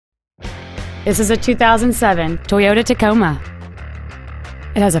This is a 2007 Toyota Tacoma.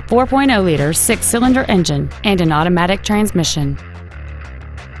 It has a 4.0-liter 6-cylinder engine and an automatic transmission.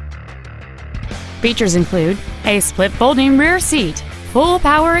 Features include a split folding rear seat, full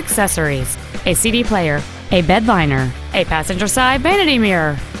power accessories, a CD player, a bed liner, a passenger side vanity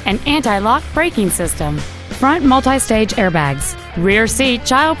mirror, an anti-lock braking system, front multi-stage airbags, rear seat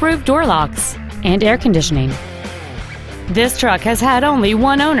child-proof door locks, and air conditioning. This truck has had only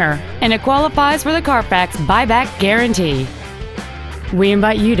one owner, and it qualifies for the Carfax buyback guarantee. We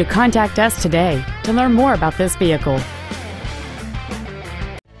invite you to contact us today to learn more about this vehicle.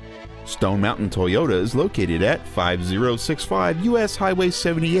 Stone Mountain Toyota is located at 5065 US Highway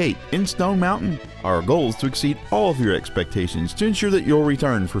 78 in Stone Mountain. Our goal is to exceed all of your expectations to ensure that you'll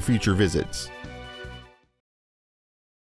return for future visits.